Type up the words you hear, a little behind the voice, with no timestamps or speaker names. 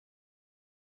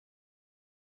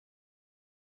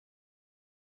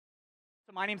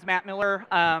So my name's Matt Miller.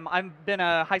 I've been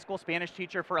a high school Spanish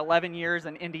teacher for 11 years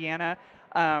in Indiana.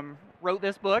 Wrote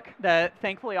this book that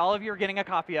thankfully all of you are getting a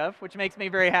copy of, which makes me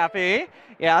very happy.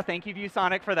 Yeah, thank you,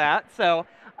 ViewSonic, for that. So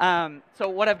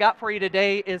what I've got for you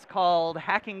today is called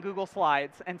Hacking Google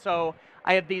Slides. And so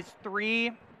I have these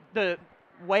three. The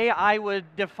way I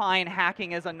would define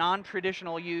hacking is a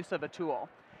non-traditional use of a tool.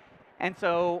 And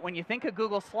so when you think of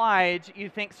Google Slides, you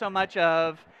think so much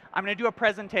of, I'm going to do a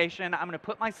presentation, I'm going to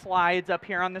put my slides up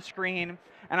here on the screen,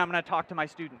 and I'm going to talk to my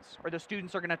students, or the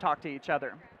students are going to talk to each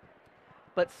other.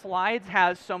 But Slides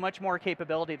has so much more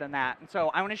capability than that. And so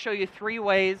I want to show you three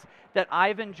ways that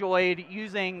I've enjoyed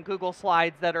using Google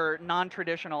Slides that are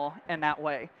non-traditional in that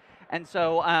way. And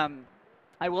so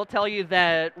I will tell you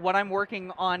that what I'm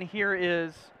working on here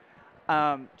is,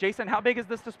 Jason, how big is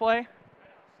this display?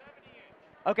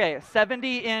 Okay, a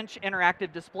 70-inch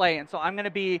interactive display, and so I'm going to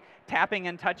be tapping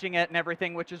and touching it and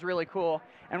everything, which is really cool.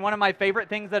 And one of my favorite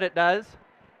things that it does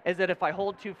is that if I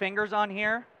hold two fingers on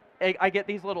here, I get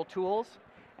these little tools,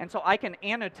 and so I can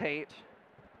annotate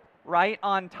right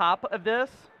on top of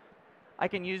this. I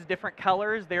can use different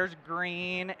colors. There's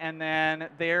green, and then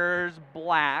there's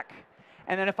black.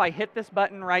 And then if I hit this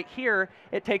button right here,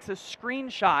 it takes a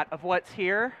screenshot of what's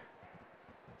here,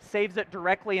 saves it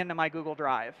directly into my Google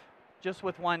Drive, just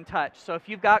with one touch. So if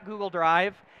you've got Google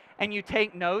Drive and you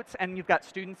take notes and you've got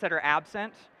students that are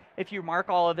absent, if you mark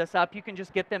all of this up, you can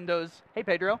just get them those, hey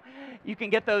Pedro, you can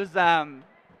get those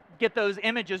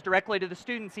images directly to the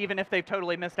students even if they've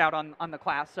totally missed out on the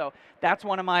class. So that's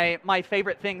one of my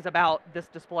favorite things about this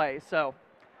display. So,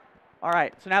 all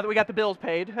right, so now that we got the bills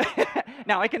paid,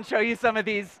 now I can show you some of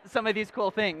these cool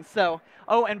things. So,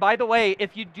 oh, and by the way,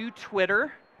 if you do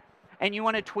Twitter, and you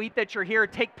want to tweet that you're here,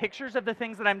 take pictures of the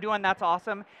things that I'm doing, that's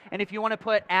awesome. And if you want to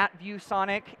put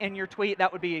 @ViewSonic in your tweet,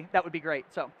 that would be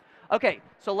great. So, okay,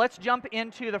 so let's jump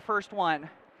into the first one.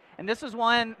 And this is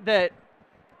one that,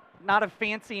 not a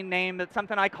fancy name, but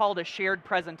something I called a shared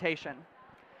presentation.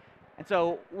 And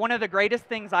so one of the greatest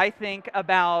things I think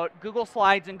about Google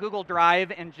Slides and Google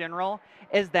Drive in general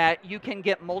is that you can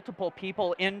get multiple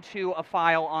people into a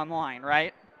file online,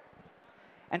 right?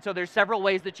 And so there's several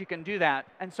ways that you can do that.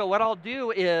 And so what I'll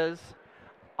do is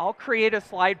I'll create a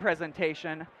slide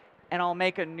presentation and I'll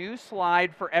make a new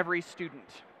slide for every student.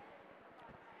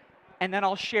 And then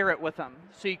I'll share it with them.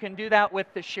 So you can do that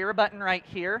with the share button right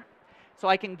here. So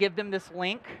I can give them this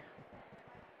link.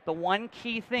 The one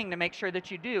key thing to make sure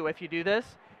that you do, if you do this,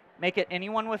 make it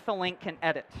anyone with the link can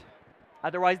edit.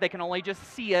 Otherwise they can only just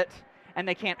see it and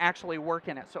they can't actually work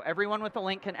in it. So everyone with the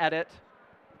link can edit.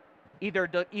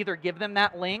 Either give them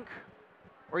that link,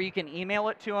 or you can email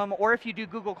it to them, or if you do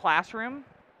Google Classroom,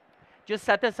 just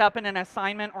set this up in an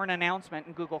assignment or an announcement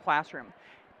in Google Classroom.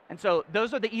 And so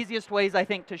those are the easiest ways, I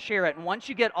think, to share it. And once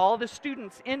you get all the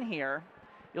students in here,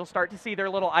 you'll start to see their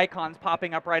little icons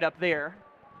popping up right up there.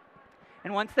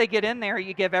 And once they get in there,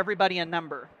 you give everybody a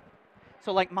number.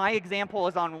 So like my example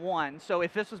is on 1. So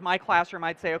if this was my classroom,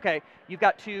 I'd say, okay, you've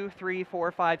got 2, 3,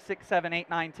 4, 5, 6, 7, 8,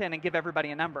 9, 10, and give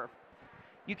everybody a number.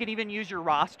 You can even use your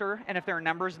roster, and if there are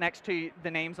numbers next to the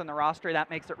names on the roster,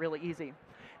 that makes it really easy.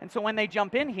 And so when they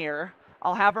jump in here,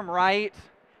 I'll have them write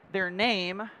their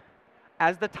name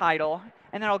as the title,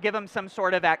 and then I'll give them some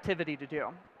sort of activity to do.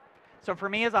 So for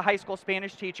me as a high school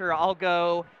Spanish teacher, I'll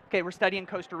go, okay, we're studying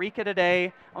Costa Rica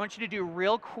today. I want you to do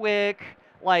real quick,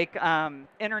 like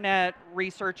internet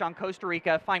research on Costa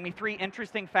Rica. Find me 3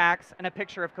 interesting facts and a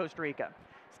picture of Costa Rica.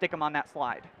 Stick them on that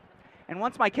slide. And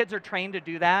once my kids are trained to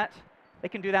do that, they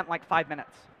can do that in like 5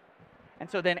 minutes. And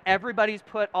so then everybody's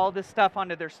put all this stuff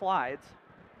onto their slides.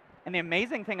 And the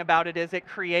amazing thing about it is it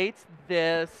creates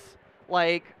this,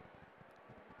 like,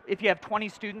 if you have 20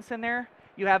 students in there,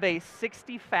 you have a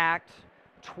 60-fact,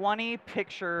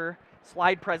 20-picture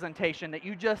slide presentation that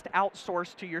you just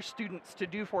outsource to your students to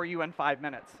do for you in 5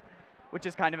 minutes, which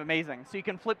is kind of amazing. So you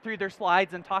can flip through their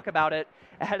slides and talk about it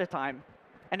ahead of time.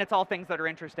 And it's all things that are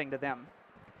interesting to them.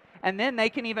 And then they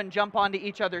can even jump onto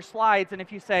each other's slides, and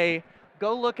if you say,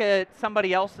 go look at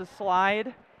somebody else's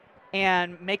slide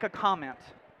and make a comment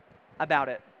about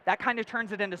it, that kind of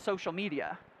turns it into social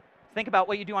media. Think about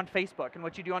what you do on Facebook and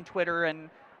what you do on Twitter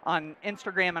and on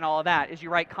Instagram and all of that, is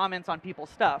you write comments on people's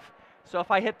stuff. So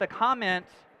if I hit the comment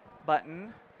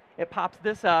button, it pops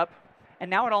this up, and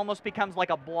now it almost becomes like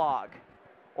a blog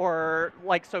or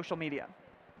like social media.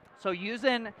 So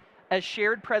using a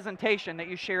shared presentation that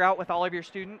you share out with all of your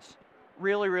students,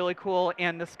 really, really cool,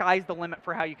 and the sky's the limit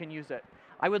for how you can use it.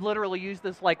 I would literally use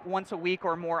this like once a week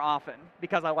or more often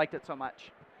because I liked it so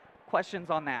much. Questions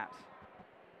on that?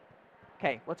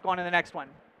 Okay, let's go on to the next one.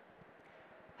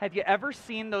 Have you ever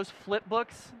seen those flip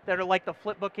books that are like the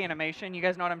flip book animation? You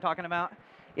guys know what I'm talking about?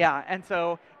 Yeah, and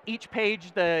so each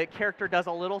page the character does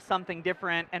a little something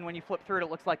different, and when you flip through it, it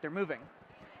looks like they're moving.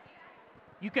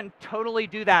 You can totally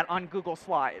do that on Google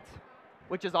Slides,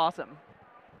 which is awesome.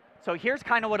 So here's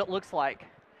kind of what it looks like.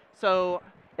 So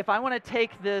if I want to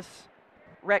take this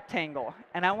rectangle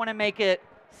and I want to make it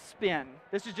spin,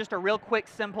 this is just a real quick,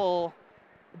 simple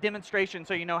demonstration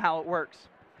so you know how it works.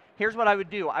 Here's what I would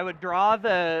do. I would draw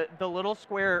the little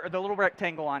square or the little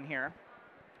rectangle on here.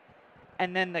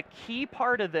 And then the key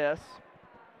part of this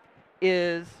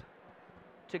is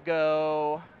to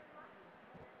go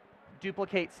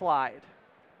duplicate slide.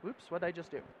 Oops, what did I just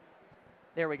do?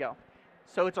 There we go.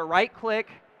 So it's a right click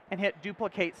and hit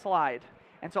duplicate slide.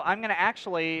 And so I'm going to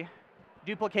actually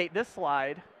duplicate this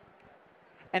slide,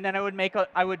 and then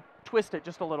I would twist it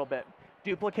just a little bit.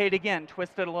 Duplicate again,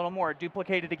 twist it a little more.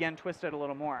 Duplicate it again, twist it a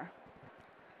little more.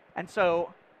 And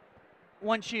so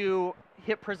once you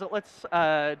hit present, let's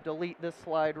delete this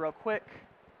slide real quick.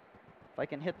 If I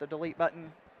can hit the delete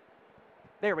button.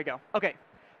 There we go. OK,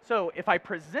 so if I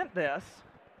present this,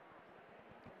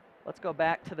 let's go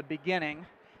back to the beginning.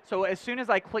 So as soon as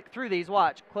I click through these,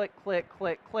 watch, click, click,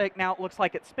 click, click. Now it looks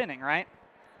like it's spinning, right?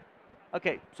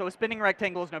 OK, so a spinning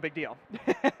rectangle is no big deal.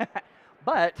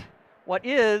 But what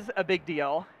is a big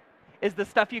deal is the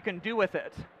stuff you can do with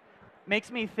it.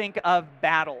 Makes me think of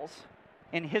battles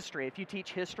in history. If you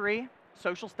teach history,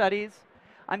 social studies,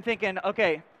 I'm thinking,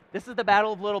 OK, this is the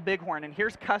Battle of Little Bighorn, and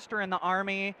here's Custer and the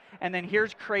army, and then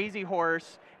here's Crazy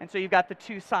Horse, and so you've got the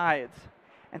two sides.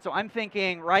 And so I'm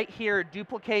thinking right here,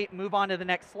 duplicate, move on to the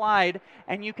next slide,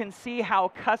 and you can see how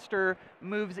Custer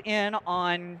moves in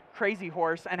on Crazy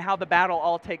Horse and how the battle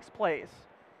all takes place.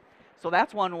 So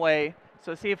that's one way.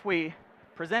 So see if we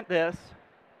present this.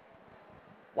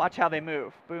 Watch how they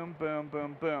move. Boom, boom,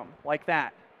 boom, boom, like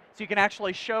that. So you can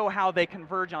actually show how they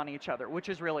converge on each other, which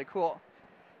is really cool.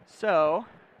 So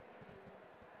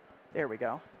there we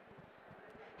go.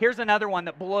 Here's another one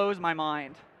that blows my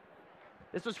mind.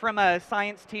 This was from a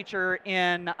science teacher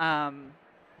in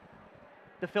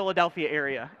the Philadelphia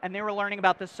area, and they were learning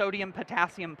about the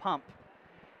sodium-potassium pump,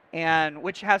 and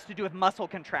which has to do with muscle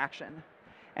contraction.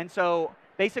 And so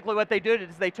basically what they did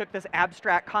is they took this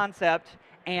abstract concept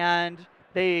and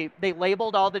they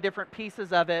labeled all the different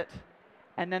pieces of it,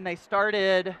 and then they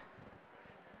started.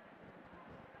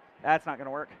 That's not going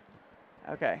to work.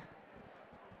 OK.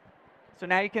 So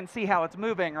now you can see how it's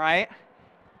moving, right?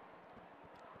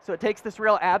 So it takes this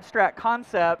real abstract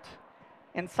concept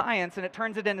in science and it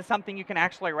turns it into something you can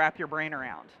actually wrap your brain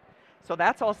around. So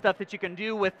that's all stuff that you can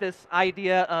do with this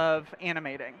idea of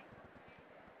animating.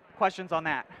 Questions on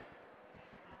that?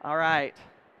 All right.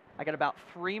 I got about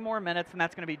 3 more minutes, and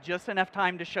that's going to be just enough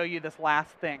time to show you this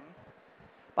last thing.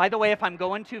 By the way, if I'm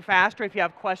going too fast or if you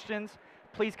have questions,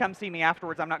 please come see me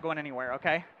afterwards. I'm not going anywhere,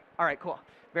 OK? All right, cool.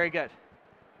 Very good.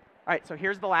 All right, so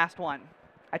here's the last one.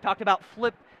 I talked about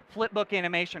flip book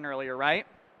animation earlier, right?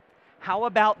 How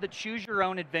about the Choose Your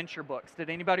Own Adventure books? Did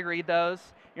anybody read those?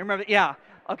 You remember? Yeah.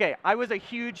 OK, I was a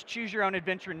huge Choose Your Own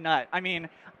Adventure nut. I mean,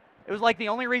 it was like the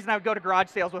only reason I would go to garage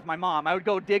sales with my mom. I would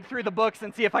go dig through the books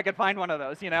and see if I could find one of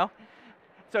those, you know?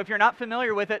 So if you're not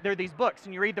familiar with it, they're these books,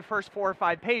 and you read the first 4 or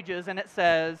 5 pages, and it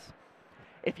says,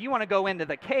 if you want to go into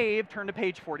the cave, turn to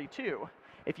page 42.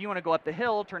 If you want to go up the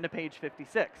hill, turn to page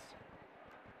 56.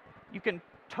 You can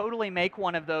totally make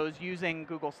one of those using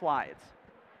Google Slides.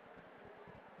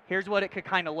 Here's what it could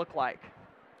kind of look like.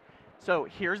 So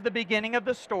here's the beginning of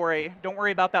the story. Don't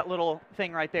worry about that little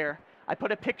thing right there. I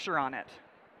put a picture on it.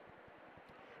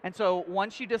 And so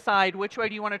once you decide which way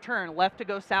do you want to turn, left to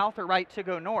go south or right to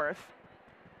go north,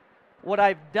 what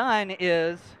I've done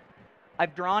is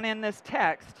I've drawn in this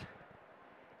text.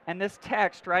 And this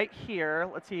text right here,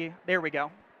 let's see, there we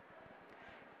go,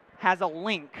 has a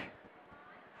link.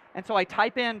 And so I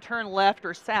type in turn left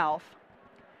or south,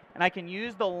 and I can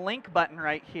use the link button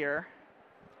right here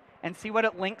and see what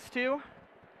it links to.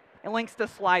 It links to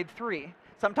slide 3.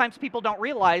 Sometimes people don't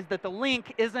realize that the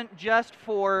link isn't just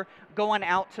for going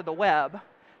out to the web.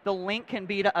 The link can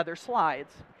be to other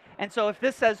slides. And so if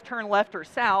this says turn left or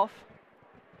south,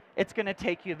 it's going to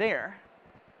take you there.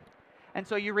 And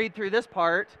so you read through this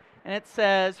part, and it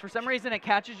says, for some reason, it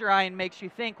catches your eye and makes you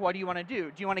think, what do you want to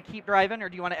do? Do you want to keep driving, or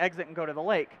do you want to exit and go to the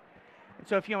lake? And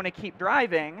so if you want to keep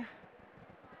driving,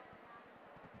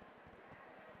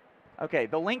 OK,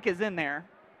 the link is in there,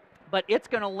 but it's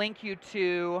going to link you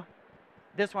to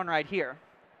this one right here.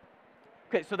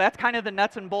 OK, so that's kind of the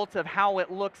nuts and bolts of how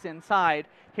it looks inside.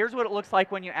 Here's what it looks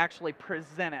like when you actually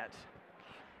present it.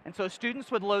 And so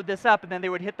students would load this up, and then they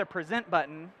would hit the present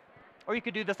button. Or you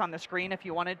could do this on the screen if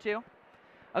you wanted to.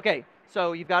 Okay,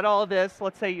 so you've got all of this.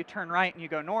 Let's say you turn right and you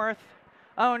go north.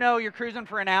 Oh no, you're cruising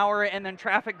for an hour and then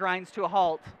traffic grinds to a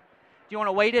halt. Do you want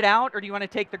to wait it out or do you want to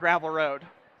take the gravel road?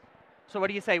 So what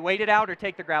do you say, wait it out or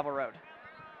take the gravel road?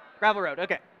 Gravel road,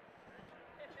 okay.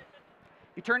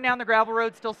 You turn down the gravel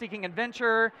road, still seeking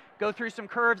adventure, go through some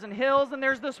curves and hills, and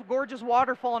there's this gorgeous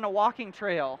waterfall and a walking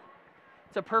trail.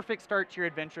 It's a perfect start to your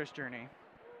adventurous journey.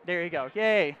 There you go,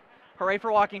 yay. Hooray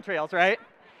for walking trails, right?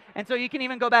 And so you can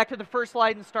even go back to the first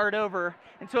slide and start over.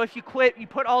 And so if you quit, you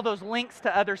put all those links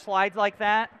to other slides like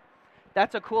that.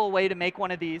 That's a cool way to make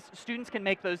one of these. Students can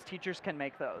make those, teachers can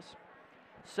make those.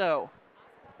 So,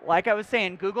 like I was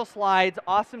saying, Google Slides,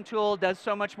 awesome tool, does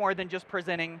so much more than just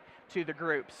presenting to the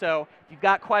group. So if you've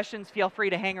got questions, feel free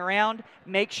to hang around.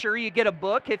 Make sure you get a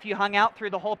book if you hung out through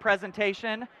the whole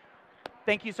presentation.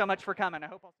 Thank you so much for coming. I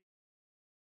hope I'll